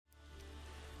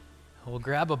Well,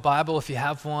 grab a Bible if you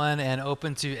have one and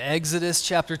open to Exodus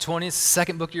chapter 20. It's the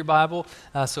second book of your Bible,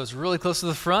 so it's really close to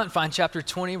the front. Find chapter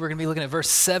 20. We're going to be looking at verse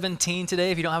 17 today.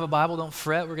 If you don't have a Bible, don't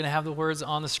fret. We're going to have the words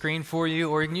on the screen for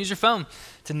you, or you can use your phone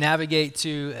to navigate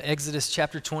to Exodus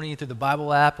chapter 20 through the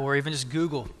Bible app, or even just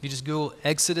Google. If you just Google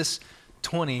Exodus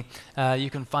 20,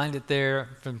 you can find it there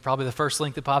from probably the first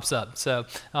link that pops up. So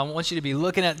I want you to be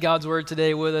looking at God's Word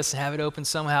today with us and have it open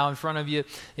somehow in front of you.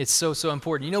 It's so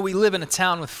important. You know, we live in a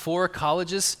town with 4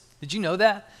 colleges. Did you know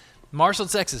that? Marshall,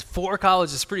 Texas, 4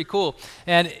 colleges, pretty cool.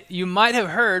 And you might have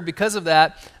heard, because of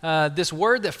that, this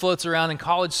word that floats around in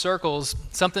college circles,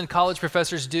 something college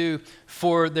professors do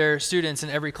for their students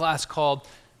in every class called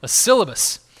a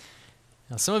syllabus.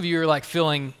 Now, some of you are like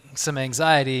feeling some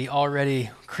anxiety already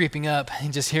creeping up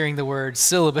and just hearing the word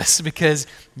syllabus, because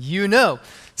you know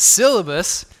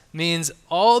syllabus means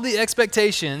all the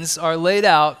expectations are laid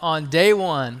out on day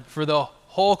one for the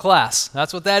whole class.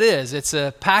 That's what that is. It's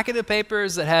a packet of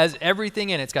papers that has everything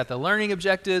in it. It's got the learning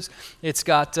objectives. It's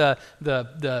got the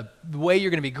way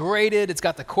you're going to be graded. It's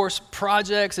got the course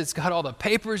projects. It's got all the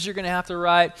papers you're going to have to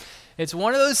write. It's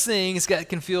one of those things that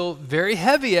can feel very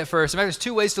heavy at first. In fact, there's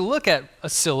 2 ways to look at a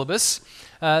syllabus.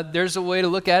 There's a way to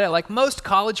look at it like most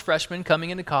college freshmen coming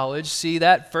into college see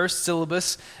that first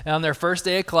syllabus on their first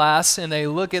day of class, and they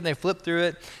look at it and they flip through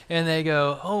it and they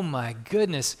go, oh my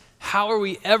goodness, how are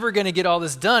we ever going to get all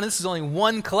this done? This is only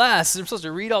one class. I'm supposed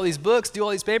to read all these books, do all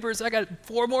these papers. I got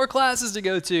 4 more classes to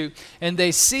go to. And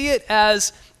they see it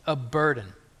as a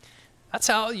burden. That's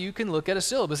how you can look at a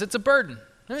syllabus. It's a burden.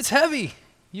 And it's heavy.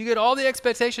 You get all the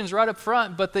expectations right up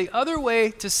front, but the other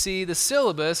way to see the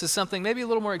syllabus is something maybe a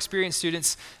little more experienced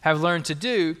students have learned to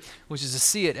do, which is to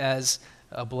see it as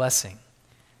a blessing.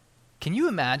 Can you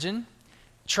imagine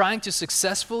trying to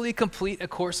successfully complete a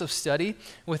course of study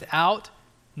without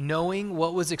knowing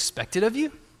what was expected of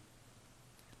you?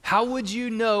 How would you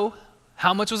know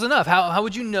how much was enough? How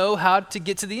would you know how to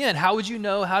get to the end? How would you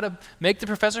know how to make the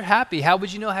professor happy? How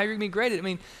would you know how you're going to be graded? I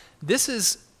mean, this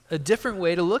is a different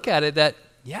way to look at it that,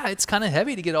 yeah, it's kind of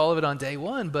heavy to get all of it on day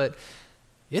one, but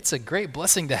it's a great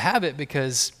blessing to have it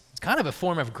because it's kind of a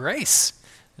form of grace.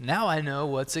 Now I know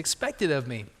what's expected of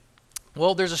me.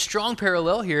 Well, there's a strong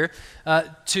parallel here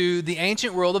to the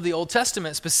ancient world of the Old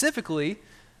Testament, specifically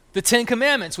the 10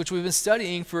 Commandments, which we've been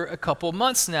studying for a couple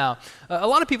months now. A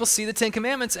lot of people see the 10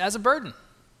 Commandments as a burden,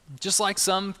 just like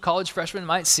some college freshmen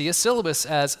might see a syllabus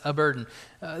as a burden.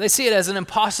 They see it as an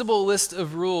impossible list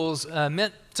of rules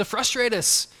meant to frustrate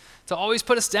us, to always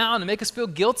put us down, to make us feel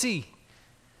guilty.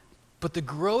 But the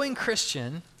growing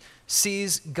Christian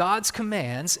sees God's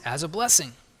commands as a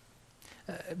blessing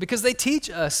because they teach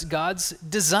us God's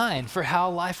design for how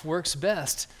life works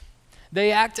best.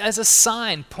 They act as a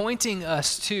sign pointing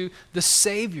us to the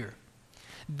Savior.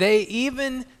 They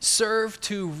even serve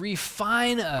to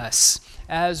refine us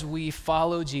as we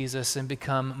follow Jesus and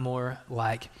become more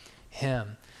like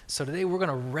Him. So today we're going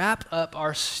to wrap up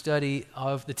our study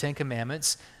of the 10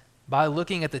 Commandments by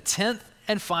looking at the 10th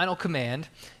and final command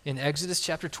in Exodus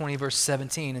chapter 20, verse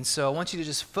 17. And so I want you to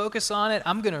just focus on it.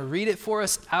 I'm going to read it for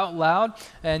us out loud,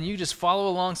 and you just follow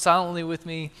along silently with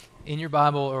me in your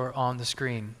Bible or on the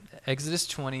screen. Exodus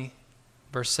 20,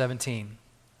 verse 17.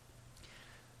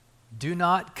 Do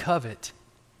not covet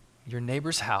your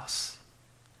neighbor's house.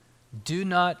 Do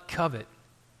not covet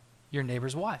your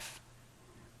neighbor's wife,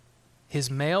 his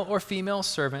male or female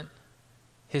servant,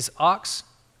 his ox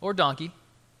or donkey,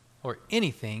 or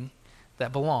anything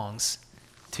that belongs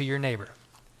to your neighbor.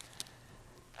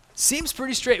 Seems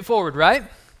pretty straightforward, right?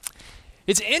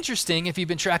 It's interesting if you've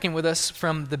been tracking with us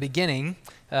from the beginning,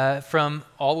 from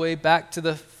all the way back to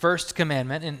the first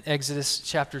commandment in Exodus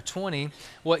chapter 20,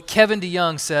 what Kevin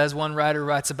DeYoung says, one writer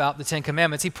writes about the 10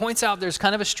 Commandments. He points out there's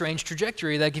kind of a strange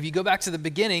trajectory. Like if you go back to the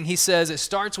beginning, he says it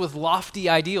starts with lofty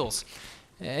ideals.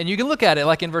 And you can look at it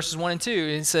like in verses 1 and 2.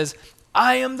 It says,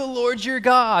 I am the Lord your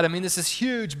God. I mean, this is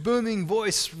huge, booming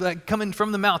voice like coming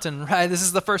from the mountain, right? This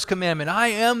is the first commandment. I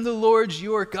am the Lord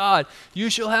your God. You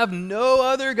shall have no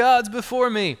other gods before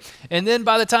me. And then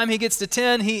by the time he gets to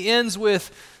 10, he ends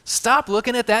with, stop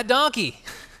looking at that donkey.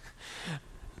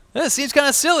 That seems kind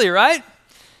of silly, right?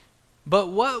 But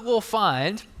what we'll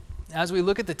find as we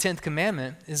look at the 10th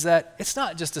commandment is that it's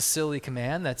not just a silly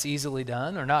command that's easily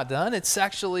done or not done. It's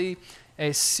actually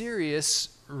a serious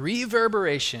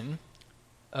reverberation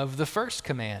of the first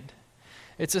command.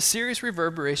 It's a serious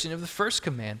reverberation of the first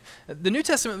command. The New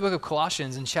Testament book of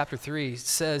Colossians in chapter 3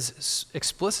 says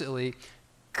explicitly,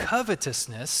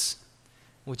 covetousness,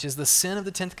 which is the sin of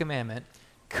the 10th commandment,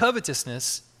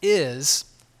 covetousness is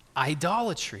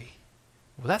idolatry.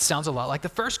 Well, that sounds a lot like the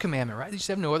first commandment, right? You should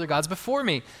have no other gods before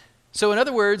me. So in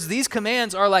other words, these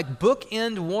commands are like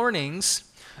bookend warnings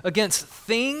against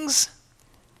things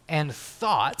and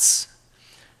thoughts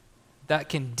that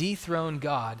can dethrone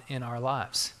God in our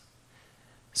lives.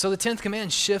 So the 10th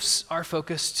command shifts our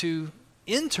focus to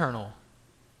internal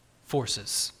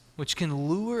forces, which can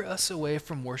lure us away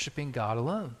from worshiping God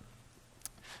alone.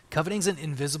 Coveting's an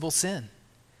invisible sin.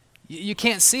 You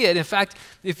can't see it. In fact,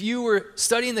 if you were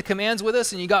studying the commands with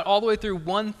us and you got all the way through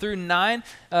 1 through 9,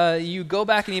 you go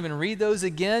back and even read those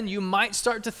again, you might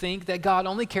start to think that God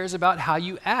only cares about how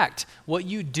you act, what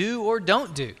you do or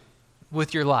don't do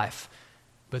with your life.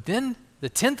 But then the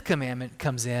 10th commandment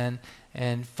comes in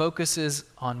and focuses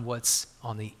on what's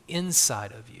on the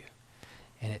inside of you.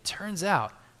 And it turns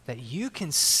out that you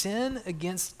can sin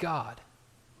against God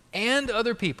and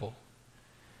other people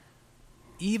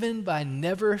even by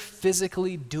never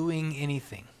physically doing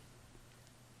anything.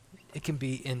 It can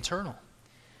be internal.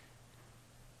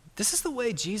 This is the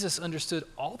way Jesus understood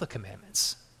all the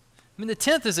commandments. I mean, the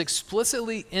 10th is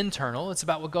explicitly internal. It's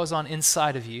about what goes on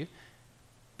inside of you.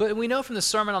 But we know from the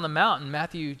Sermon on the Mount in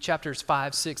Matthew chapters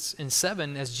 5, 6, and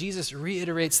 7, as Jesus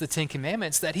reiterates the 10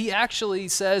 commandments, that he actually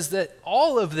says that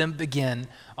all of them begin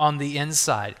on the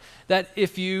inside. That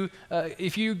if you're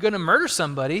going to murder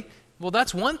somebody, well,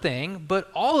 that's one thing, but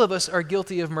all of us are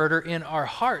guilty of murder in our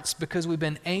hearts because we've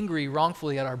been angry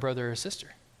wrongfully at our brother or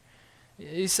sister.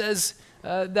 He says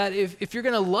that if you're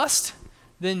going to lust,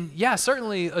 then yeah,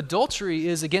 certainly adultery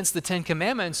is against the 10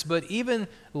 commandments, but even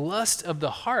lust of the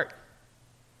heart,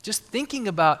 just thinking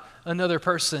about another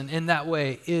person in that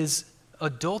way, is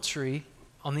adultery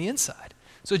on the inside.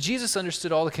 So Jesus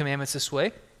understood all the commandments this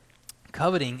way.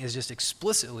 Coveting is just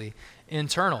explicitly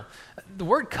internal. The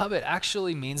word covet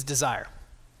actually means desire.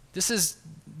 This is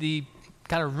the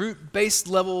kind of root-based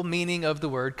level meaning of the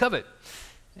word covet.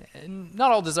 And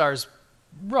not all desire is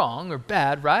wrong or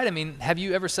bad, right? I mean, have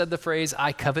you ever said the phrase,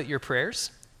 "I covet your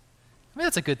prayers"? I mean,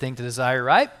 that's a good thing to desire,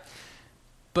 right?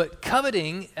 But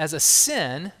coveting as a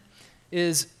sin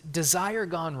is desire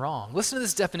gone wrong. Listen to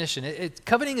this definition.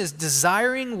 Coveting is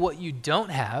desiring what you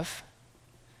don't have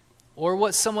or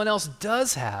what someone else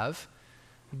does have,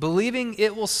 believing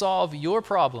it will solve your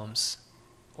problems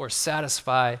or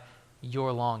satisfy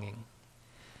your longing.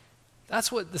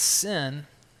 That's what the sin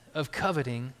of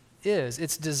coveting is.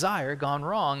 It's desire gone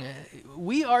wrong.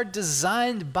 We are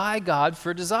designed by God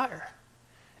for desire.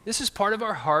 This is part of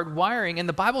our hard wiring, and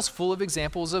the Bible's full of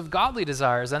examples of godly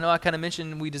desires. I know I kind of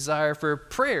mentioned we desire for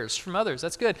prayers from others.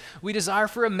 That's good. We desire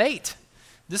for a mate.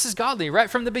 This is godly right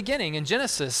from the beginning in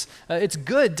Genesis. It's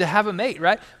good to have a mate,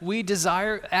 right? We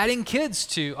desire adding kids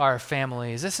to our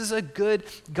families. This is a good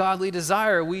godly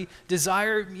desire. We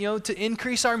desire, to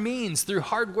increase our means through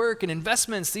hard work and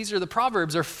investments. These are the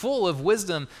Proverbs are full of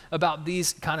wisdom about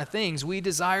these kind of things. We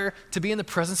desire to be in the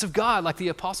presence of God, like the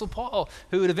Apostle Paul,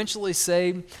 who would eventually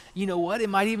say, you know what, it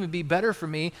might even be better for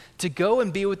me to go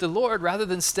and be with the Lord rather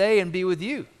than stay and be with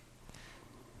you.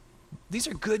 These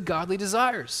are good godly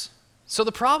desires. So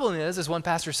the problem is, as one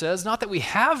pastor says, not that we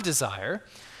have desire,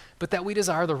 but that we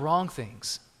desire the wrong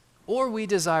things, or we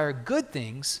desire good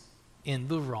things in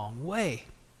the wrong way.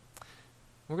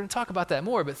 We're going to talk about that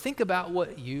more, but think about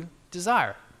what you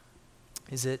desire.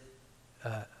 Is it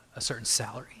a certain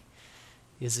salary?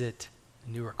 Is it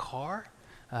a newer car?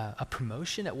 A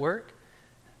promotion at work?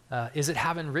 Is it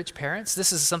having rich parents?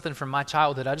 This is something from my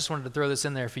childhood. I just wanted to throw this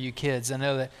in there for you kids. I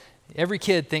know that every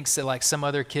kid thinks that like some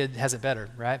other kid has it better,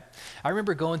 right? I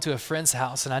remember going to a friend's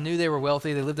house and I knew they were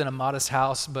wealthy. They lived in a modest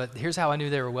house, but here's how I knew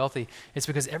they were wealthy. It's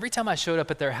because every time I showed up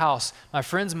at their house, my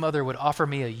friend's mother would offer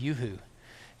me a Yoo-hoo.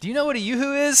 Do you know what a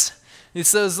Yoo-hoo is?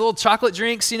 It's those little chocolate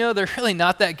drinks, they're really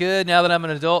not that good now that I'm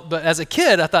an adult. But as a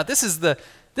kid, I thought this is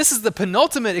the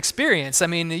penultimate experience. I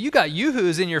mean, you got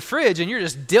Yoo-hoos in your fridge and you're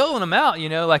just dealing them out,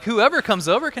 like whoever comes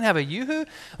over can have a Yoo-hoo.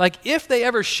 Like if they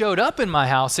ever showed up in my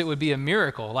house, it would be a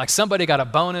miracle. Like somebody got a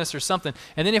bonus or something.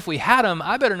 And then if we had them,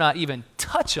 I better not even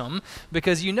touch them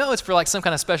because it's for like some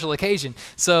kind of special occasion.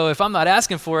 So if I'm not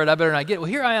asking for it, I better not get it. Well,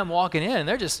 here I am walking in and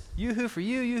they're just Yoo-hoo for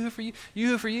you, Yoo-hoo for you,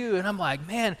 Yoo-hoo for you. And I'm like,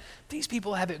 man, these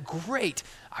people have it great.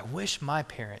 I wish my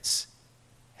parents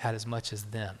had as much as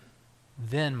them.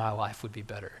 Then my life would be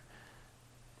better.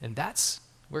 And that's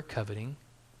where coveting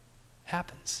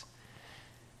happens.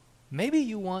 Maybe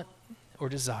you want or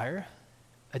desire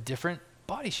a different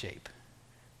body shape.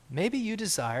 Maybe you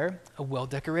desire a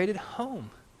well-decorated home.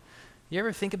 You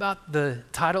ever think about the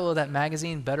title of that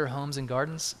magazine, Better Homes and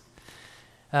Gardens?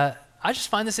 I just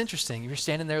find this interesting. If you're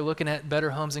standing there looking at Better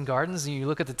Homes and Gardens and you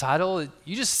look at the title,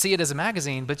 you just see it as a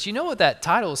magazine, but you know what that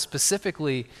title is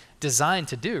specifically designed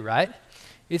to do, right?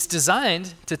 It's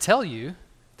designed to tell you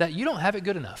that you don't have it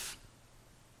good enough.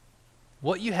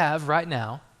 what you have right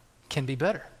now can be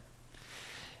better.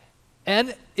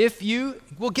 And if you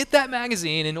will get that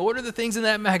magazine and order the things in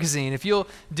that magazine, if you'll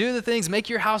do the things, make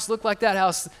your house look like that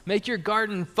house, make your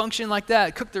garden function like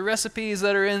that, cook the recipes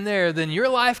that are in there, then your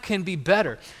life can be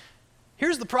better.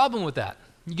 Here's the problem with that.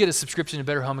 You get a subscription to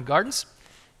Better Home and Gardens.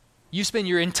 You spend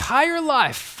your entire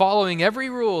life following every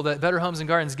rule that Better Homes and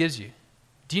Gardens gives you.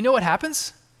 Do you know what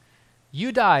happens?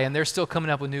 You die and they're still coming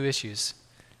up with new issues.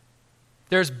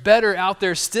 There's better out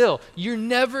there still. You're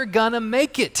never gonna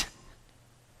make it.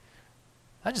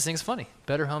 I just think it's funny.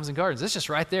 Better Homes and Gardens. It's just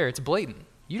right there. It's blatant.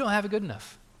 You don't have it good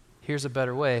enough. Here's a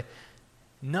better way.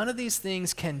 None of these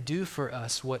things can do for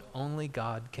us what only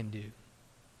God can do.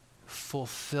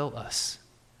 Fulfill us.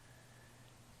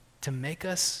 To make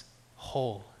us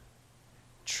whole,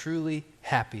 truly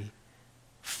happy,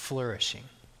 flourishing.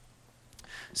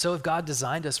 So if God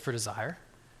designed us for desire,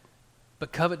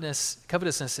 but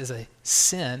covetousness is a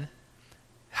sin,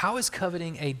 how is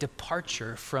coveting a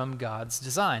departure from God's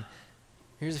design?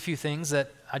 Here's a few things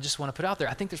that I just want to put out there.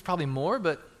 I think there's probably more,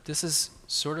 but this is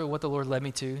sort of what the Lord led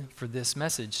me to for this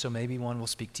message, so maybe one will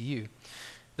speak to you.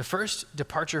 The first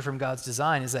departure from God's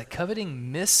design is that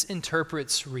coveting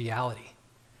misinterprets reality.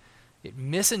 It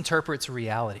misinterprets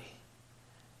reality.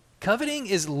 Coveting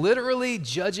is literally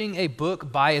judging a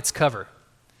book by its cover,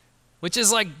 which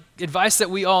is like advice that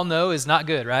we all know is not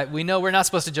good, right? We know we're not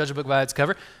supposed to judge a book by its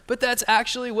cover, but that's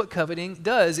actually what coveting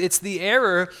does. It's the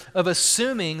error of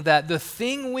assuming that the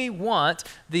thing we want,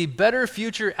 the better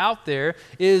future out there,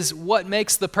 is what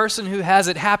makes the person who has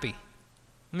it happy.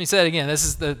 Let me say it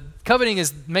again. Coveting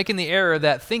is making the error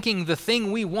that thinking the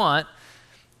thing we want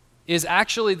is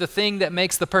actually the thing that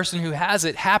makes the person who has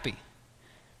it happy.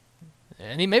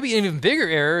 And maybe an even bigger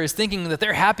error is thinking that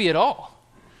they're happy at all.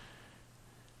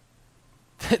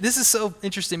 This is so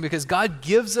interesting because God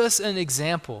gives us an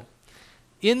example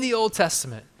in the Old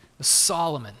Testament of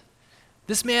Solomon.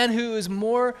 This man who is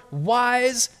more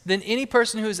wise than any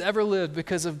person who has ever lived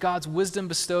because of God's wisdom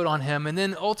bestowed on him. And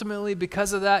then ultimately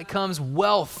because of that comes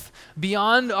wealth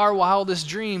beyond our wildest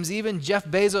dreams. Even Jeff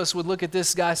Bezos would look at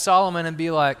this guy Solomon and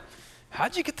be like,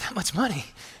 how'd you get that much money?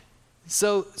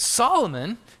 So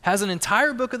Solomon has an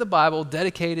entire book of the Bible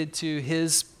dedicated to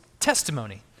his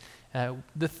testimony.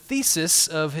 The thesis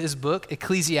of his book,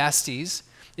 Ecclesiastes,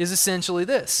 is essentially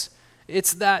this.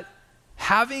 It's that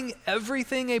having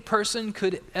everything a person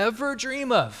could ever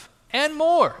dream of and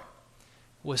more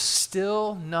was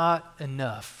still not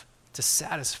enough to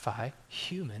satisfy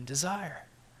human desire.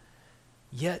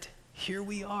 Yet here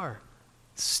we are,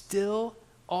 still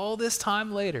all this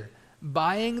time later,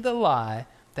 buying the lie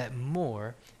that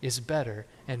more is better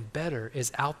and better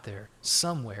is out there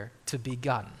somewhere to be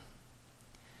gotten.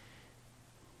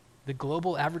 The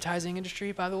global advertising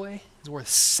industry, by the way, is worth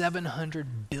 $700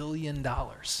 billion.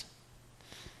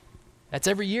 That's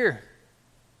every year.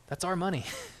 That's our money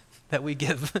that we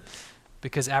give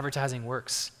because advertising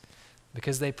works,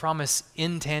 because they promise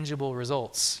intangible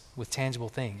results with tangible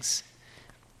things.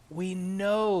 We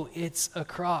know it's a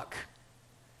crock.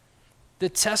 The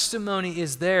testimony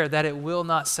is there that it will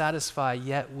not satisfy,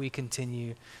 yet we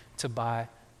continue to buy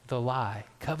the lie.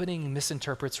 Coveting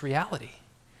misinterprets reality.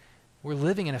 We're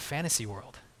living in a fantasy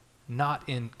world, not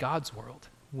in God's world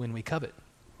when we covet.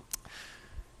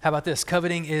 How about this?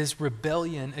 Coveting is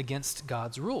rebellion against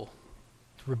God's rule.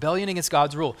 Rebellion against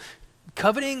God's rule.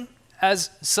 Coveting,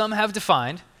 as some have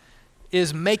defined,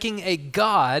 is making a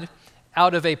god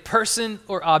out of a person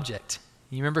or object.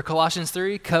 You remember Colossians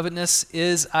 3? Covetousness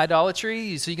is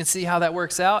idolatry. So you can see how that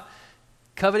works out.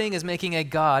 Coveting is making a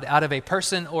god out of a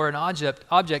person or an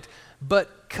object,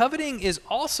 but coveting is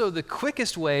also the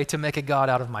quickest way to make a god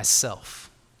out of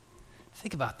myself.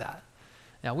 Think about that.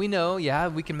 Now we know,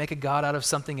 we can make a god out of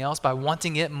something else by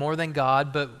wanting it more than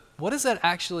God, but what does that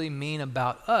actually mean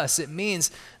about us? It means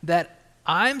that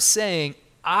I'm saying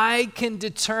I can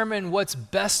determine what's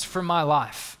best for my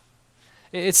life.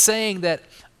 It's saying that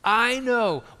I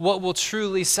know what will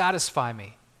truly satisfy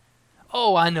me.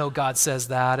 Oh, I know God says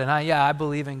that, and I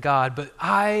believe in God, but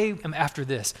I am after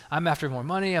this. I'm after more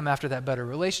money. I'm after that better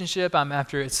relationship. I'm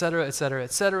after et cetera, et cetera,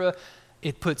 et cetera.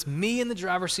 It puts me in the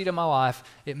driver's seat of my life.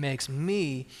 It makes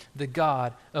me the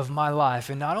God of my life.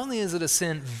 And not only is it a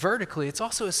sin vertically, it's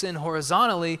also a sin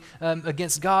horizontally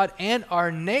against God and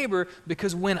our neighbor,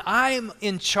 because when I'm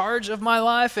in charge of my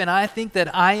life and I think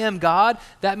that I am God,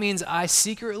 that means I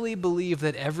secretly believe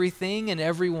that everything and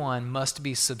everyone must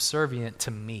be subservient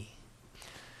to me.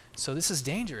 So this is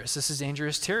dangerous. This is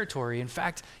dangerous territory. In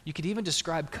fact, you could even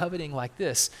describe coveting like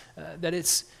this, that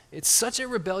it's such a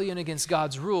rebellion against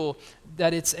God's rule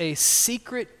that it's a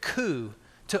secret coup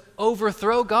to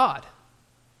overthrow God.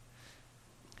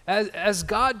 As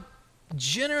God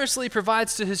generously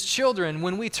provides to his children,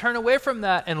 when we turn away from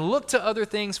that and look to other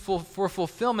things for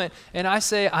fulfillment, and I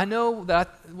say, I know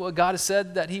what God has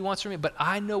said that he wants from me, but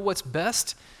I know what's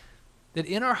best, that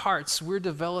in our hearts we're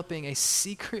developing a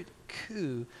secret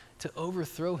coup to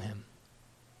overthrow him.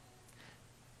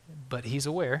 But he's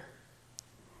aware.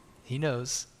 He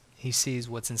knows. He sees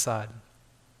what's inside.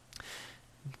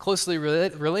 Closely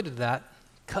related to that,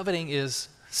 coveting is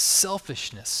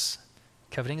selfishness.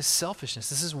 Coveting is selfishness.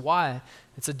 This is why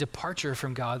it's a departure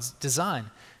from God's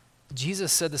design.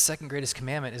 Jesus said the second greatest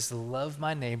commandment is to love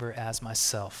my neighbor as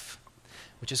myself,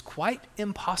 which is quite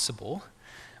impossible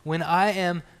when I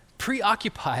am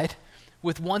preoccupied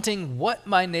with wanting what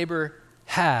my neighbor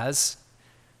has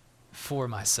for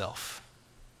myself.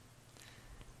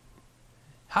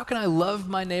 How can I love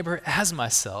my neighbor as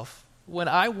myself when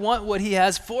I want what he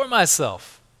has for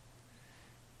myself?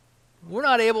 We're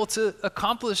not able to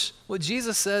accomplish what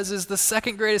Jesus says is the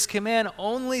second greatest command,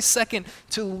 only second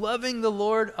to loving the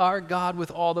Lord our God with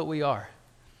all that we are.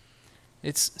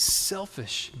 It's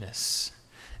selfishness,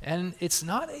 and it's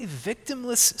not a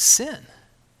victimless sin.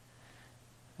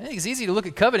 I think it's easy to look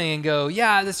at coveting and go,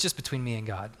 yeah, that's just between me and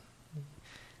God.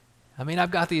 I mean,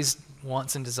 I've got these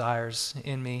wants and desires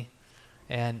in me,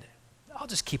 and I'll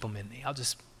just keep them in me. I'll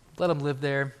just let them live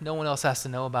there. No one else has to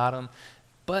know about them.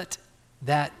 But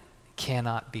that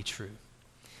cannot be true.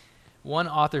 One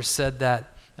author said that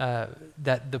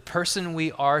the person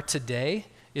we are today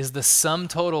is the sum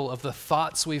total of the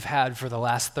thoughts we've had for the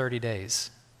last 30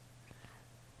 days.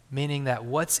 Meaning that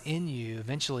what's in you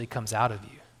eventually comes out of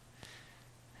you.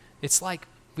 It's like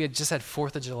we had just had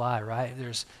 4th of July, right?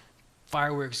 There's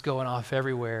fireworks going off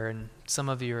everywhere, and some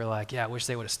of you are like, yeah, I wish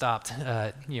they would have stopped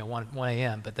 1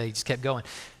 a.m., but they just kept going.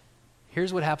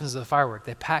 Here's what happens to the firework.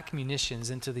 They pack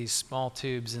munitions into these small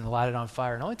tubes and light it on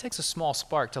fire. It only takes a small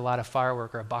spark to light a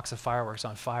firework or a box of fireworks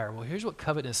on fire. Well, here's what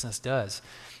covetousness does.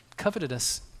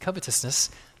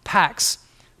 Covetousness packs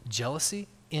jealousy,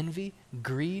 envy,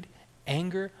 greed,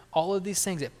 anger, all of these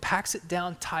things. It packs it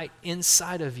down tight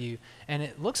inside of you, and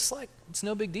it looks like it's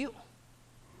no big deal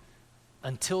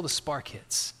until the spark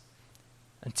hits,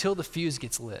 until the fuse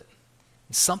gets lit.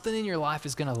 And something in your life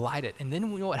is going to light it, and then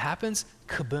you know what happens?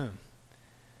 Kaboom.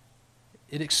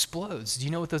 It explodes. Do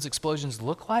you know what those explosions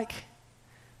look like?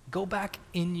 Go back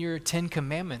in your 10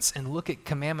 commandments and look at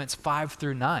commandments 5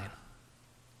 through 9.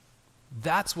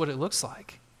 That's what it looks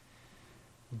like.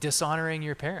 Dishonoring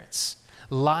your parents,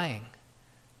 lying,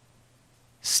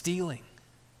 stealing,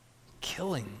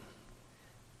 killing.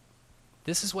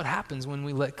 This is what happens when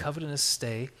we let covetousness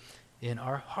stay in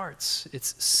our hearts.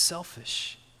 It's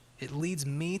selfish. It leads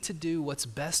me to do what's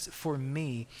best for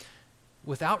me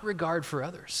without regard for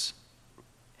others.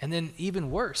 And then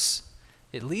even worse,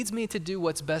 it leads me to do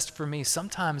what's best for me,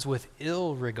 sometimes with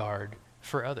ill regard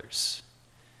for others,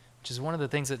 which is one of the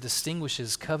things that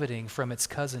distinguishes coveting from its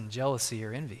cousin, jealousy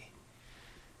or envy.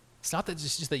 It's not that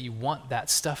just that you want that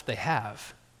stuff they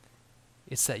have.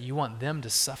 It's that you want them to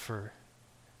suffer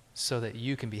so that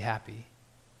you can be happy,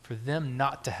 for them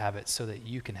not to have it so that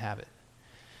you can have it.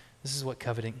 This is what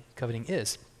coveting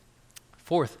is.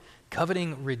 4th,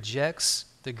 coveting rejects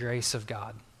the grace of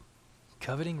God.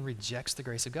 Coveting rejects the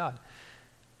grace of God.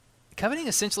 Coveting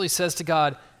essentially says to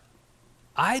God,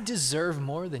 I deserve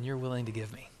more than you're willing to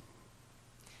give me.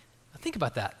 Now think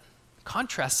about that.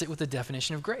 Contrast it with the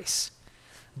definition of grace.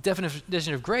 The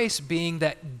definition of grace being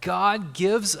that God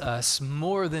gives us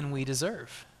more than we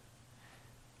deserve.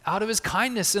 Out of his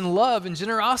kindness and love and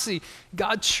generosity,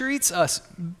 God treats us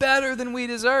better than we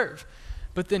deserve.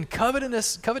 But then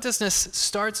covetousness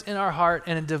starts in our heart,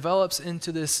 and it develops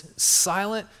into this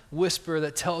silent whisper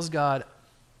that tells God,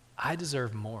 I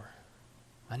deserve more.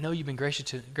 I know you've been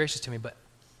gracious to me, but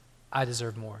I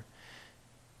deserve more.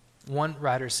 One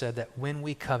writer said that when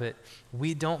we covet,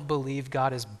 we don't believe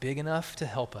God is big enough to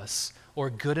help us or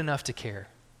good enough to care.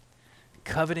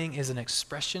 Coveting is an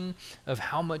expression of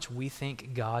how much we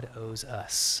think God owes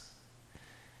us.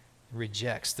 It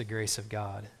rejects the grace of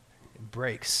God. It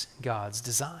breaks God's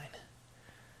design.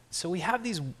 So we have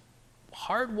these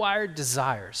hardwired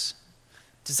desires.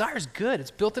 Desire is good.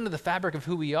 It's built into the fabric of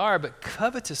who we are, but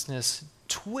covetousness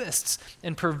twists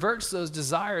and perverts those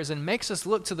desires and makes us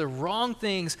look to the wrong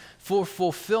things for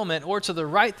fulfillment or to the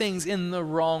right things in the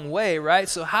wrong way, right?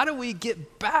 So how do we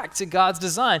get back to God's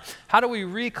design? How do we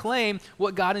reclaim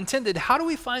what God intended? How do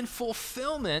we find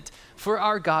fulfillment for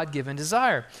our God-given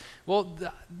desire? Well,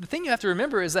 the thing you have to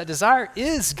remember is that desire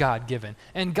is God-given,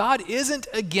 and God isn't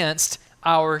against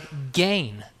our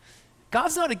gain.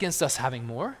 God's not against us having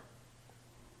more.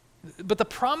 But the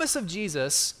promise of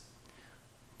Jesus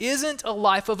isn't a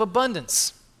life of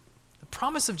abundance. The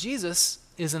promise of Jesus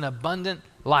is an abundant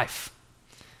life.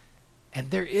 And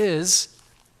there is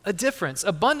a difference.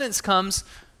 Abundance comes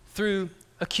through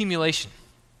accumulation,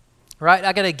 right?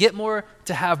 I got to get more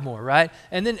to have more, right?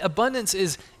 And then abundance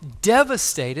is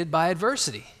devastated by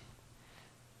adversity.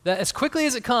 That as quickly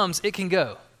as it comes, it can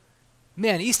go.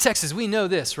 Man, East Texas, we know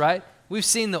this, right? We've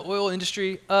seen the oil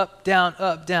industry up,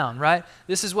 down, right?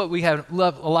 This is what we have,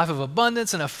 a life of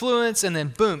abundance and affluence, and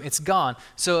then boom, it's gone.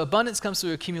 So abundance comes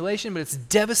through accumulation, but it's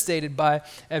devastated by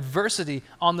adversity.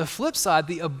 On the flip side,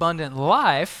 the abundant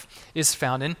life is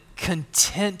found in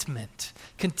contentment.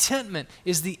 Contentment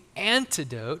is the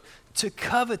antidote to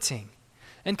coveting.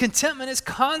 And contentment is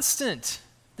constant.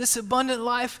 This abundant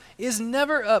life is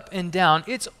never up and down.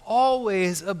 It's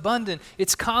always abundant.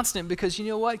 It's constant because you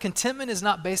know what? Contentment is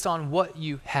not based on what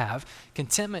you have.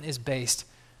 Contentment is based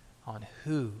on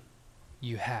who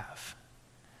you have.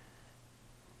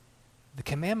 The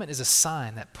commandment is a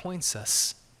sign that points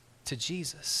us to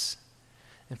Jesus.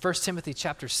 In 1 Timothy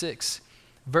chapter 6,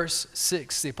 verse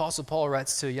 6, the Apostle Paul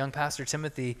writes to a young pastor,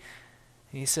 Timothy,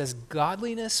 and he says,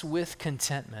 "Godliness with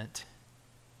contentment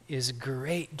is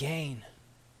great gain."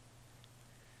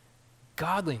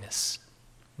 Godliness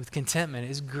with contentment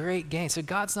is great gain. So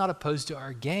God's not opposed to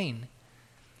our gain.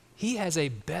 He has a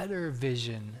better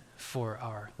vision for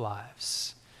our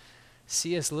lives.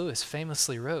 C.S. Lewis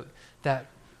famously wrote that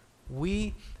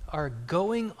we are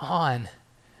going on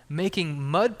making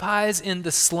mud pies in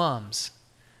the slums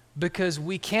because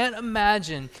we can't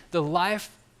imagine the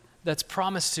life that's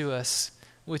promised to us,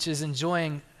 which is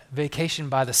enjoying vacation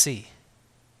by the sea.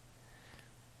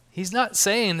 He's not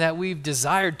saying that we've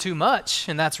desired too much,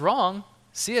 and that's wrong.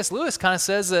 C.S. Lewis kind of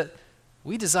says that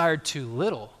we desired too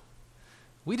little.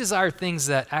 We desire things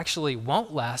that actually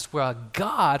won't last, while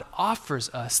God offers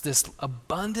us this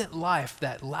abundant life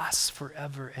that lasts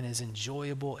forever and is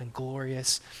enjoyable and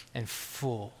glorious and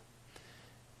full.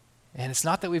 And it's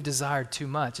not that we've desired too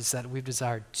much, it's that we've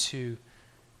desired too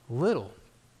little.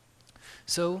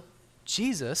 So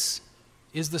Jesus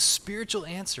is the spiritual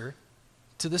answer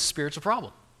to this spiritual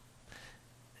problem.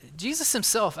 Jesus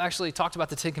himself actually talked about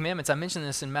the Ten Commandments. I mentioned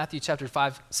this in Matthew chapter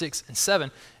 5, 6, and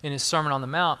 7 in his Sermon on the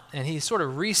Mount, and he sort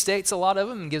of restates a lot of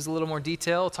them and gives a little more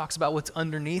detail, talks about what's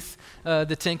underneath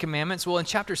the Ten Commandments. Well, in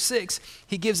chapter 6,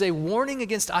 he gives a warning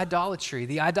against idolatry,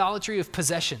 the idolatry of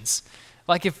possessions.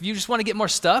 Like if you just want to get more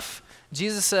stuff,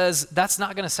 Jesus says that's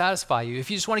not going to satisfy you.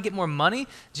 If you just want to get more money,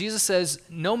 Jesus says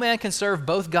no man can serve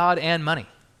both God and money,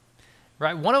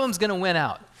 right? One of them's going to win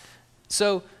out.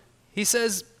 So he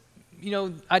says, you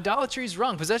know, idolatry is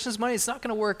wrong. Possessions, money, it's not going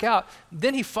to work out.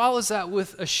 Then he follows that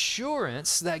with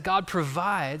assurance that God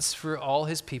provides for all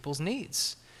his people's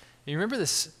needs. You remember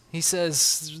this? He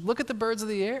says, look at the birds of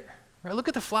the air, right? Look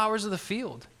at the flowers of the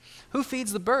field. Who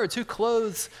feeds the birds? Who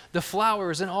clothes the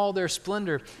flowers in all their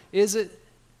splendor? Is it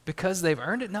because they've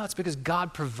earned it? No, it's because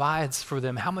God provides for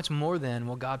them. How much more then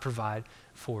will God provide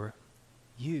for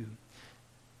you?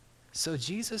 So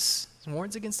Jesus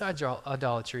warns against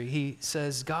idolatry. He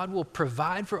says God will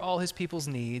provide for all his people's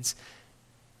needs.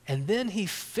 And then he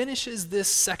finishes this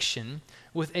section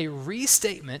with a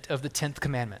restatement of the 10th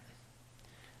commandment.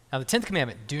 Now, the 10th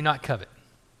commandment, do not covet.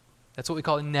 That's what we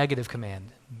call a negative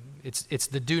command. It's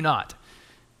the do not.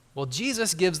 Well,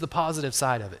 Jesus gives the positive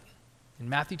side of it. In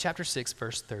Matthew chapter 6,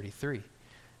 verse 33,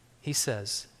 he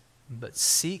says, "But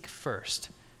seek first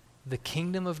the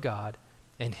kingdom of God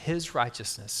and his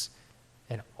righteousness,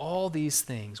 and all these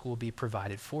things will be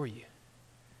provided for you."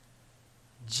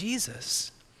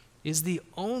 Jesus is the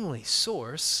only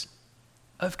source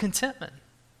of contentment.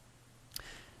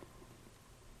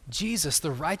 Jesus,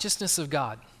 the righteousness of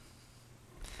God,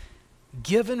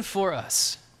 given for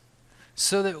us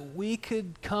so that we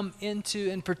could come into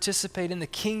and participate in the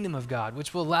kingdom of God,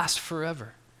 which will last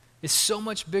forever, is so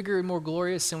much bigger and more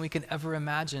glorious than we can ever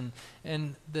imagine.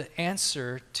 And the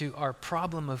answer to our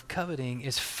problem of coveting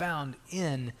is found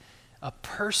in a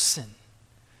person,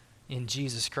 in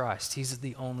Jesus Christ. He's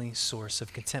the only source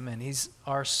of contentment. He's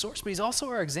our source, but he's also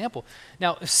our example.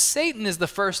 Now, if Satan is the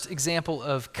first example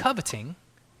of coveting,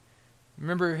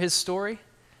 remember his story?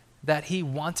 That he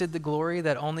wanted the glory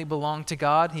that only belonged to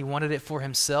God. He wanted it for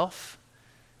himself.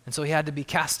 And so he had to be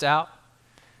cast out.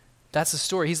 That's the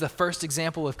story. He's the first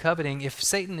example of coveting. If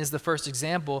Satan is the first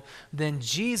example, then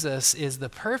Jesus is the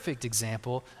perfect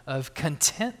example of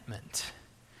contentment.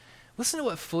 Listen to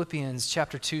what Philippians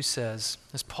chapter 2 says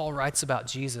as Paul writes about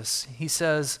Jesus. He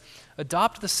says,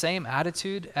 "Adopt the same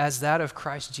attitude as that of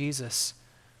Christ Jesus,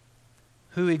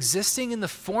 who existing in the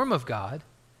form of God,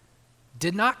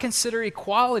 did not consider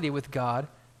equality with God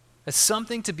as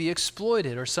something to be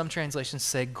exploited," or some translations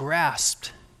say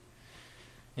grasped.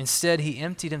 Instead, he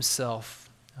emptied himself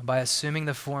by assuming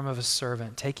the form of a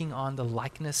servant, taking on the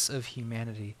likeness of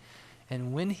humanity.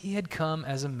 And when he had come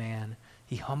as a man,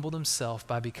 he humbled himself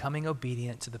by becoming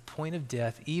obedient to the point of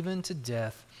death, even to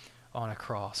death on a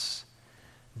cross.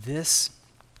 This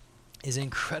is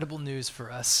incredible news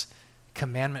for us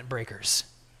commandment breakers.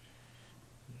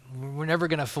 We're never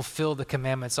going to fulfill the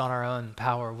commandments on our own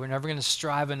power. We're never going to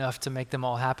strive enough to make them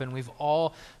all happen. We've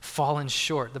all fallen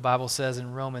short, the Bible says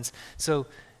in Romans. So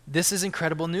this is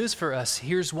incredible news for us.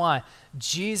 Here's why.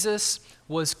 Jesus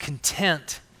was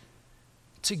content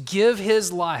to give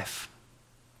his life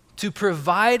to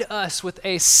provide us with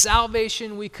a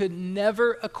salvation we could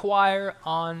never acquire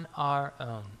on our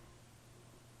own.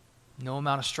 No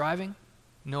amount of striving,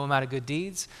 no amount of good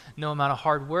deeds, no amount of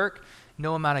hard work,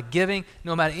 no amount of giving,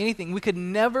 no amount of anything. We could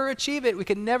never achieve it. We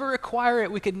could never acquire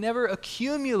it. We could never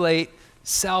accumulate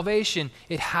salvation.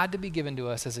 It had to be given to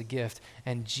us as a gift.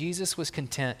 And Jesus was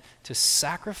content to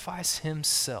sacrifice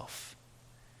himself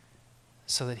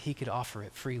so that he could offer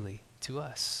it freely to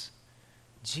us.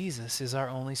 Jesus is our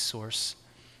only source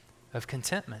of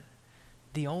contentment.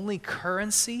 The only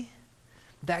currency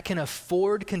that can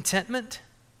afford contentment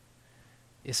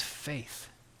is faith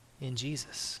in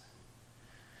Jesus.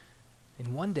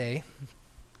 And one day,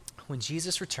 when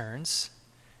Jesus returns,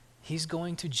 he's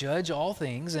going to judge all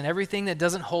things, and everything that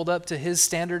doesn't hold up to his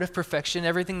standard of perfection,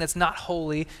 everything that's not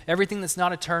holy, everything that's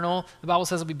not eternal, the Bible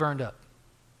says will be burned up,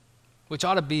 which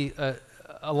ought to be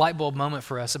a light bulb moment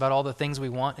for us about all the things we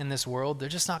want in this world. They're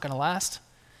just not going to last.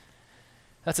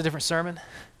 That's a different sermon.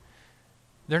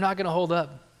 They're not going to hold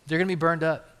up. They're going to be burned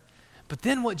up. But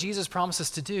then what Jesus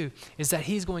promises to do is that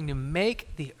he's going to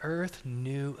make the earth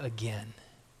new again.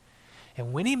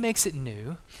 And when he makes it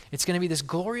new, it's going to be this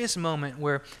glorious moment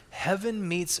where heaven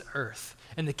meets earth,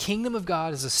 and the kingdom of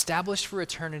God is established for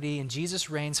eternity, and Jesus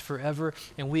reigns forever,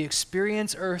 and we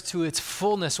experience earth to its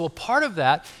fullness. Well, part of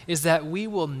that is that we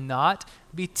will not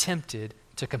be tempted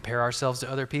to compare ourselves to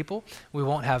other people. We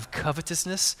won't have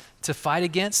covetousness to fight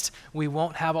against. We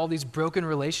won't have all these broken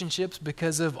relationships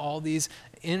because of all these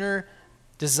inner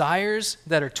desires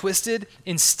that are twisted.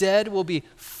 Instead, we'll be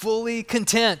fully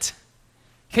content.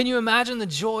 Can you imagine the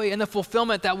joy and the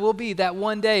fulfillment that will be that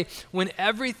one day when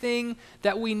everything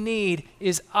that we need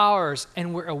is ours,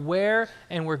 and we're aware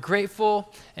and we're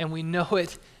grateful and we know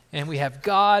it, and we have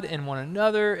God and one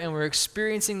another, and we're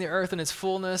experiencing the earth in its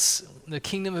fullness, the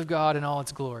kingdom of God in all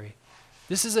its glory.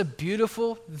 This is a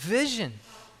beautiful vision,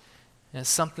 and it's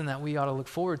something that we ought to look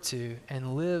forward to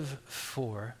and live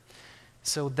for.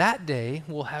 So that day,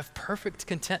 we'll have perfect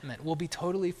contentment. We'll be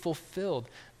totally fulfilled.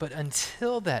 But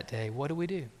until that day, what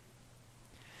do?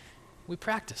 We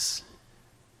practice.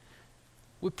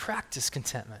 We practice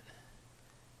contentment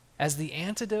as the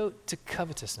antidote to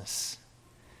covetousness.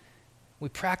 We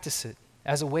practice it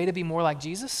as a way to be more like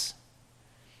Jesus.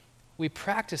 We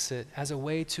practice it as a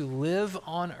way to live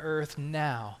on earth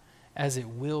now as it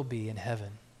will be in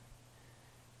heaven.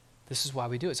 This is why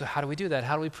we do it. So how do we do that?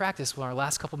 How do we practice? Well, in our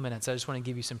last couple minutes, I just want to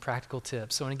give you some practical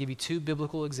tips. So I want to give you 2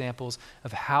 biblical examples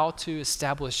of how to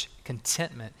establish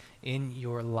contentment in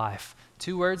your life.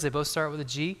 2 words, they both start with a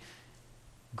G: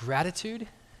 gratitude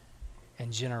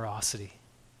and generosity.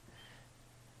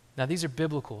 Now, these are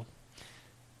biblical.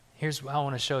 Here's what I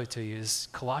want to show it to you is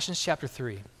Colossians chapter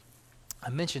 3. I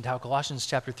mentioned how Colossians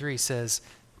chapter 3 says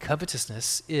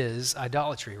covetousness is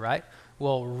idolatry, right?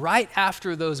 Well, right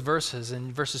after those verses,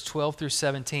 in verses 12 through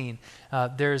 17,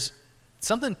 there's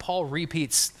something Paul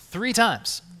repeats 3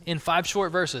 times in 5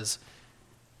 short verses.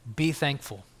 Be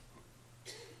thankful.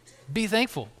 Be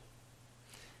thankful.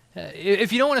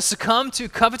 If you don't want to succumb to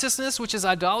covetousness, which is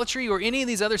idolatry, or any of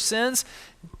these other sins,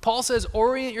 Paul says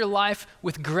orient your life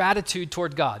with gratitude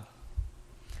toward God.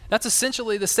 That's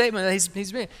essentially the statement that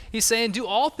he's making. He's saying do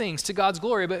all things to God's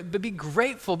glory, but be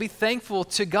grateful, be thankful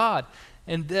to God.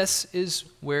 And this is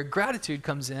where gratitude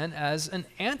comes in as an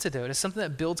antidote, as something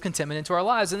that builds contentment into our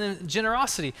lives. And then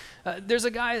generosity. There's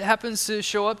a guy that happens to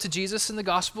show up to Jesus in the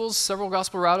Gospels. Several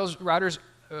Gospel writers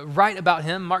write about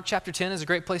him. Mark chapter 10 is a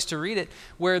great place to read it,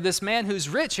 where this man who's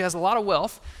rich, who has a lot of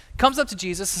wealth, comes up to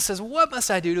Jesus and says, "What must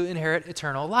I do to inherit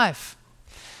eternal life?"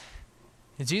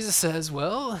 And Jesus says,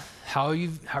 "Well, how are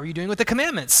you doing with the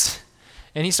commandments?"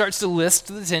 And he starts to list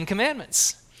the 10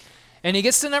 commandments. And he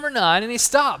gets to number 9 and he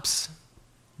stops.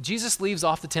 Jesus leaves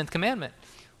off the 10th commandment.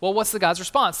 Well, what's the guy's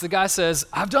response? The guy says,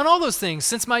 "I've done all those things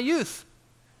since my youth."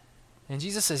 And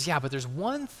Jesus says, "Yeah, but there's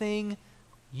one thing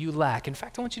you lack." In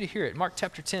fact, I want you to hear it. Mark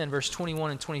chapter 10, verse 21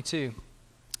 and 22.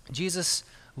 Jesus,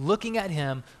 looking at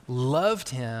him, loved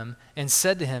him and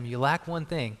said to him, "You lack one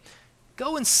thing.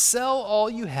 Go and sell all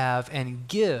you have and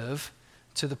give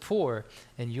to the poor,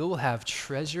 and you'll have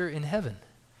treasure in heaven.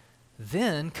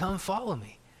 Then come follow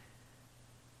me."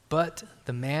 But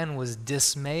the man was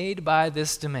dismayed by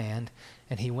this demand,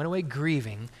 and he went away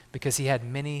grieving because he had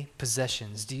many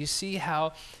possessions. Do you see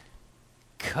how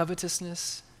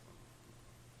covetousness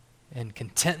and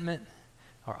contentment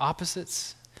are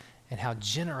opposites, and how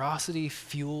generosity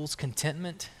fuels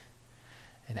contentment,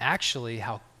 and actually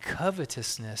how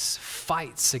covetousness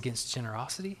fights against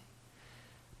generosity?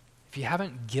 If you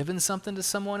haven't given something to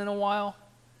someone in a while,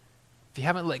 if you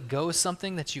haven't let go of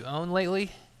something that you own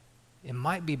lately, it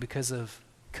might be because of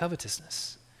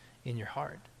covetousness in your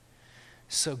heart.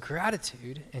 So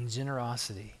gratitude and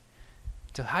generosity.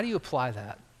 So how do you apply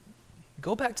that?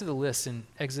 Go back to the list in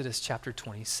Exodus chapter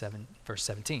 27, verse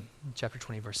 17. Chapter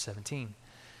 20, verse 17.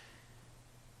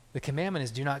 The commandment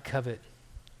is, do not covet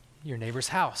your neighbor's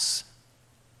house.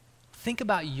 Think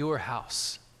about your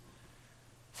house.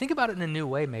 Think about it in a new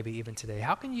way, maybe even today.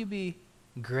 How can you be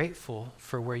grateful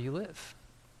for where you live?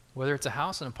 Whether it's a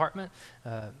house, an apartment,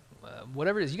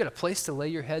 whatever it is, you got a place to lay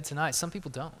your head tonight. Some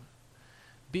people don't.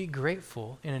 Be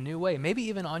grateful in a new way. Maybe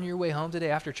even on your way home today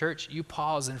after church, you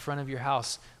pause in front of your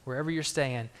house, wherever you're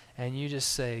staying, and you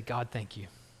just say, "God, thank you."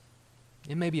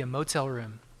 It may be a motel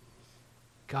room.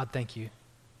 "God, thank you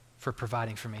for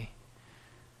providing for me.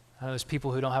 I know there's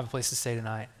people who don't have a place to stay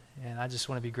tonight, and I just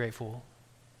want to be grateful."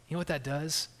 You know what that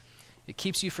does? It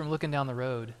keeps you from looking down the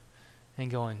road and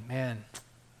going, "Man,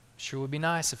 sure would be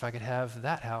nice if I could have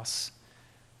that house."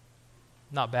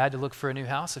 Not bad to look for a new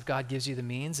house if God gives you the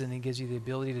means and he gives you the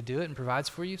ability to do it and provides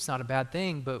for you. It's not a bad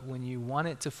thing, but when you want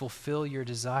it to fulfill your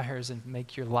desires and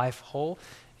make your life whole,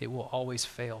 it will always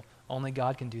fail. Only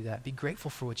God can do that. Be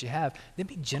grateful for what you have, then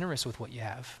be generous with what you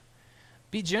have.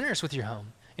 Be generous with your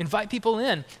home. Invite people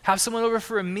in. Have someone over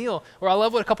for a meal. Or I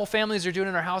love what a couple families are doing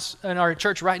in our house, in our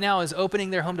church right now, is opening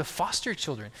their home to foster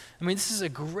children. I mean, this is a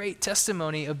great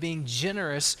testimony of being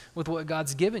generous with what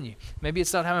God's given you. Maybe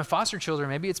it's not having foster children.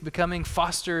 Maybe it's becoming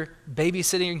foster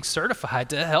babysitting certified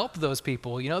to help those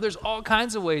people. You know, there's all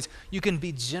kinds of ways you can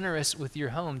be generous with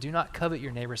your home. Do not covet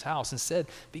your neighbor's house. Instead,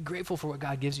 be grateful for what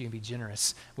God gives you and be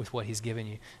generous with what he's given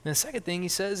you. And the second thing he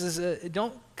says is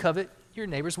don't covet your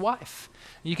neighbor's wife.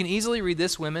 You can easily read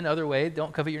this, women, other way.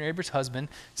 Don't covet your neighbor's husband.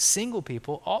 Single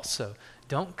people also.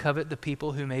 Don't covet the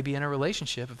people who may be in a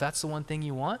relationship. If that's the one thing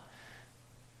you want,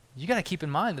 you got to keep in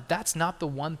mind that that's not the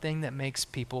one thing that makes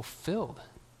people filled.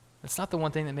 That's not the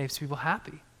one thing that makes people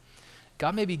happy.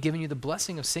 God may be giving you the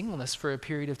blessing of singleness for a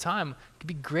period of time. You can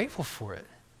be grateful for it.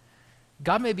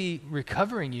 God may be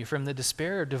recovering you from the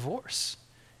despair of divorce.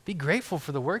 Be grateful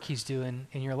for the work he's doing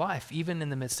in your life, even in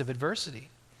the midst of adversity.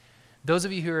 Those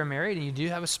of you who are married and you do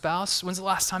have a spouse, when's the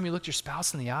last time you looked your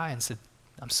spouse in the eye and said,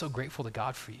 "I'm so grateful to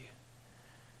God for you"?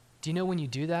 Do you know when you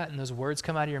do that and those words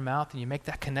come out of your mouth and you make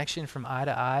that connection from eye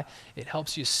to eye, it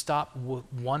helps you stop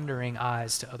wandering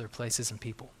eyes to other places and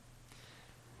people.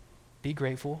 Be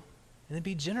grateful and then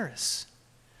be generous.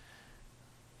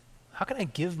 How can I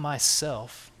give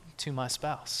myself to my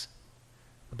spouse?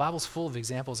 The Bible's full of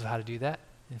examples of how to do that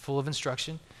and full of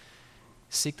instruction.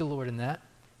 Seek the Lord in that.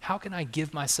 How can I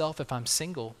give myself if I'm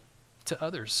single to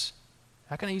others?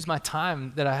 How can I use my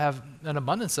time that I have an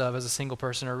abundance of as a single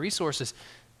person or resources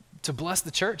to bless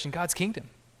the church and God's kingdom,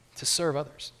 to serve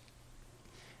others?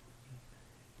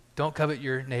 Don't covet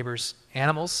your neighbor's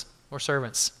animals or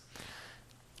servants.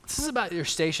 This is about your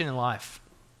station in life.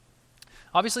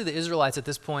 Obviously, the Israelites at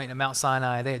this point at Mount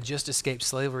Sinai, they had just escaped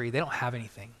slavery. They don't have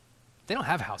anything. They don't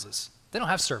have houses. They don't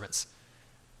have servants.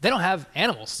 They don't have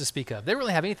animals to speak of. They don't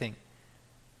really have anything.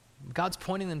 God's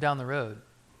pointing them down the road,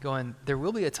 going, there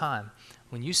will be a time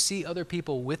when you see other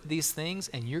people with these things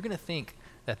and you're going to think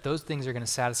that those things are going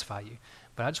to satisfy you.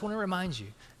 But I just want to remind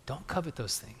you, don't covet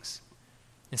those things.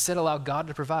 Instead, allow God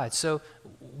to provide. So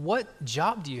what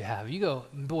job do you have? You go,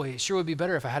 boy, it sure would be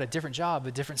better if I had a different job,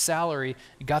 a different salary,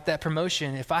 got that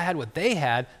promotion. If I had what they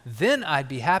had, then I'd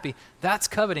be happy. That's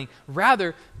coveting.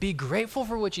 Rather, be grateful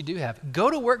for what you do have.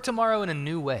 Go to work tomorrow in a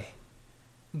new way.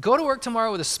 Go to work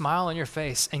tomorrow with a smile on your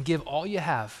face and give all you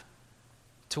have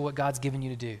to what God's given you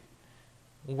to do.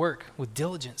 Work with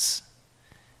diligence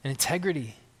and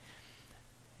integrity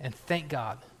and thank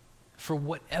God for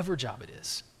whatever job it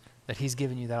is that he's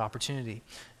given you that opportunity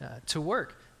to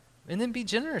work, and then be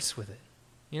generous with it.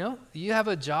 You know, you have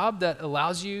a job that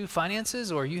allows you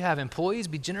finances, or you have employees,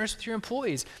 be generous with your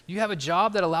employees. You have a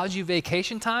job that allows you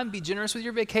vacation time, be generous with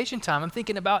your vacation time. I'm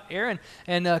thinking about Aaron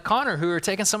and Connor, who are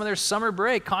taking some of their summer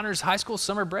break, Connor's high school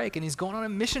summer break, and he's going on a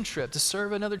mission trip to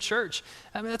serve another church.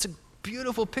 I mean, that's a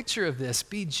beautiful picture of this.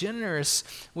 Be generous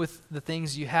with the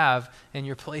things you have and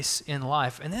your place in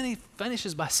life. And then he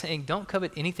finishes by saying, don't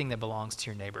covet anything that belongs to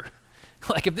your neighbor.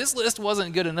 Like if this list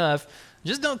wasn't good enough,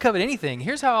 just don't covet anything.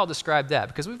 Here's how I'll describe that,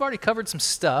 because we've already covered some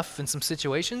stuff and some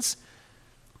situations.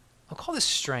 I'll call this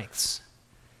strengths.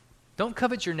 Don't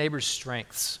covet your neighbor's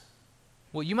strengths.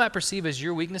 What you might perceive as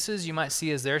your weaknesses, you might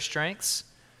see as their strengths.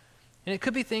 And it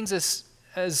could be things as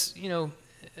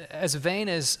vain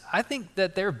as, I think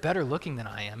that they're better looking than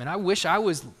I am, and I wish I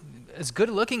was as good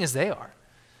looking as they are.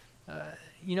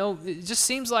 It just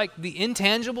seems like the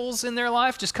intangibles in their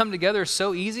life just come together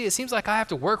so easy. It seems like I have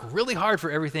to work really hard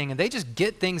for everything, and they just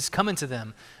get things coming to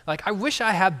them. Like, I wish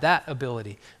I had that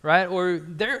ability, right? Or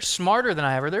they're smarter than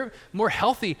I am, or they're more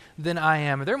healthy than I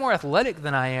am, or they're more athletic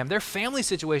than I am. Their family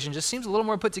situation just seems a little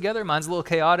more put together. Mine's a little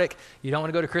chaotic. You don't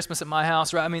want to go to Christmas at my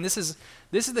house, right? I mean, this is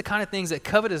the kind of things that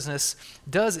covetousness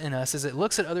does in us, is it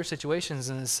looks at other situations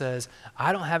and it says,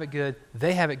 I don't have it good,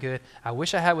 they have it good, I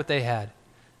wish I had what they had.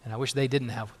 And I wish they didn't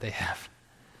have what they have.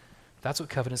 That's what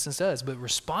covetousness does. But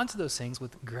respond to those things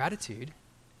with gratitude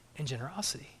and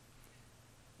generosity.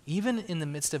 Even in the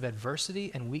midst of adversity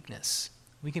and weakness,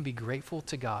 we can be grateful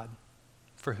to God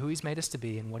for who he's made us to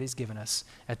be and what he's given us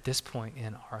at this point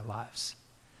in our lives.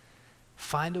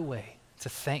 Find a way to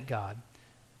thank God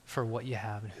for what you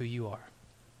have and who you are.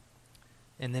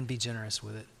 And then be generous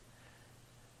with it.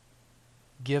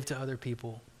 Give to other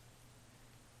people.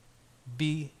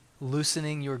 Be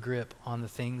loosening your grip on the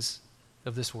things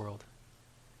of this world.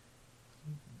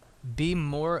 Be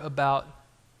more about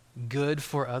good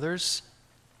for others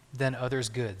than others'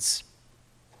 goods.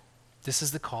 This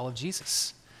is the call of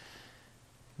Jesus.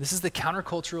 This is the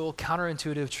countercultural,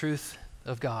 counterintuitive truth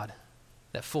of God.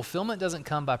 That fulfillment doesn't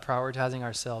come by prioritizing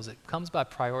ourselves. It comes by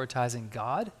prioritizing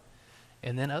God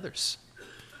and then others.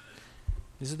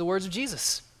 These are the words of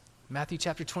Jesus. Matthew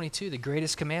chapter 22, the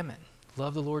greatest commandment.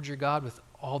 Love the Lord your God with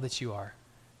all that you are.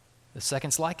 The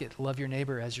second's like it, love your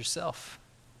neighbor as yourself.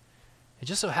 It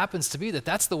just so happens to be that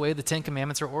that's the way the 10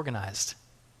 Commandments are organized.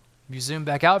 If you zoom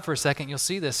back out for a second, you'll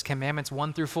see this. Commandments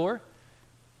 1 through 4,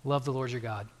 love the Lord your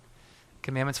God.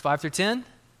 Commandments 5 through 10,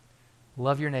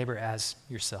 love your neighbor as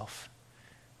yourself.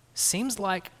 Seems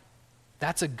like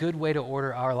that's a good way to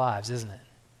order our lives, isn't it?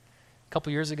 A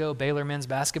couple years ago, Baylor men's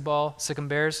basketball, Sikkim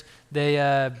Bears,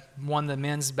 they won the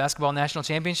men's basketball national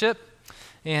championship.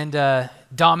 And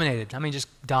dominated. I mean, just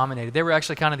dominated. They were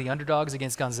actually kind of the underdogs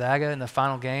against Gonzaga in the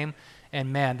final game.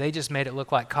 And man, they just made it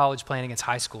look like college playing against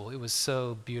high school. It was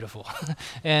so beautiful.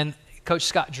 And Coach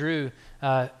Scott Drew,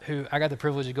 who I got the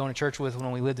privilege of going to church with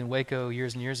when we lived in Waco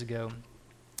years and years ago,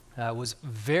 he's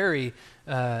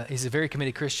a very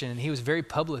committed Christian, and he was very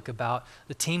public about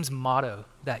the team's motto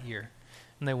that year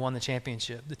when they won the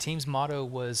championship. The team's motto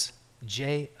was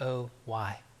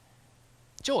J-O-Y,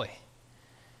 joy.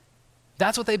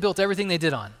 That's what they built everything they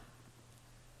did on.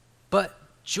 But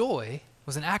joy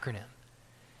was an acronym.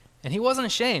 And he wasn't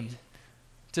ashamed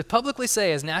to publicly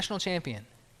say, as national champion,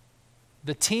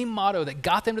 the team motto that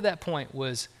got them to that point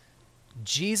was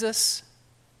Jesus,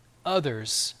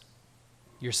 others,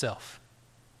 yourself.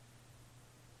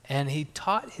 And he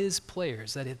taught his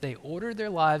players that if they ordered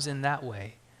their lives in that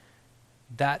way,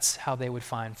 that's how they would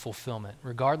find fulfillment,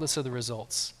 regardless of the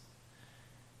results.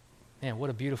 Man, what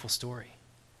a beautiful story.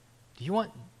 Do you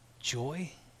want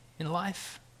joy in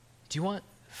life? Do you want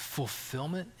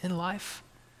fulfillment in life?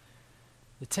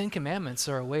 The 10 Commandments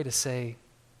are a way to say,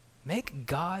 make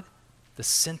God the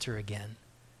center again.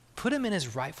 Put him in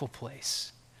his rightful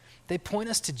place. They point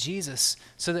us to Jesus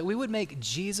so that we would make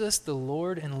Jesus the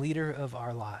Lord and leader of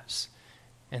our lives.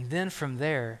 And then from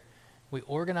there, we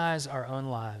organize our own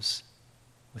lives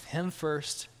with him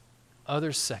first,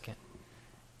 others second.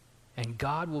 And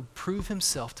God will prove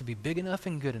himself to be big enough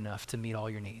and good enough to meet all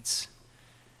your needs.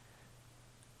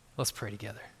 Let's pray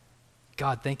together.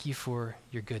 God, thank you for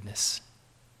your goodness.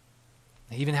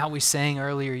 Even how we sang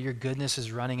earlier, your goodness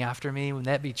is running after me. Would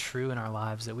that be true in our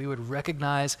lives? That we would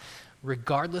recognize,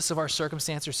 regardless of our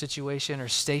circumstance or situation or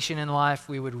station in life,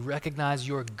 we would recognize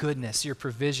your goodness, your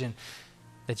provision,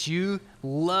 that you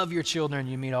love your children,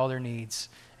 you meet all their needs,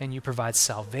 and you provide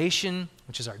salvation,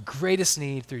 which is our greatest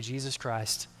need, through Jesus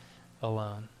Christ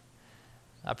alone.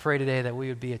 I pray today that we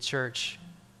would be a church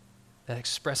that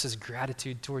expresses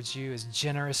gratitude towards you, is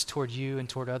generous toward you and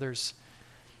toward others,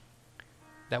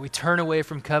 that we turn away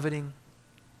from coveting.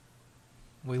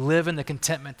 We live in the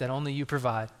contentment that only you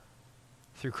provide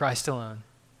through Christ alone.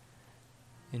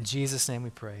 In Jesus' name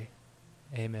we pray.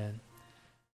 Amen.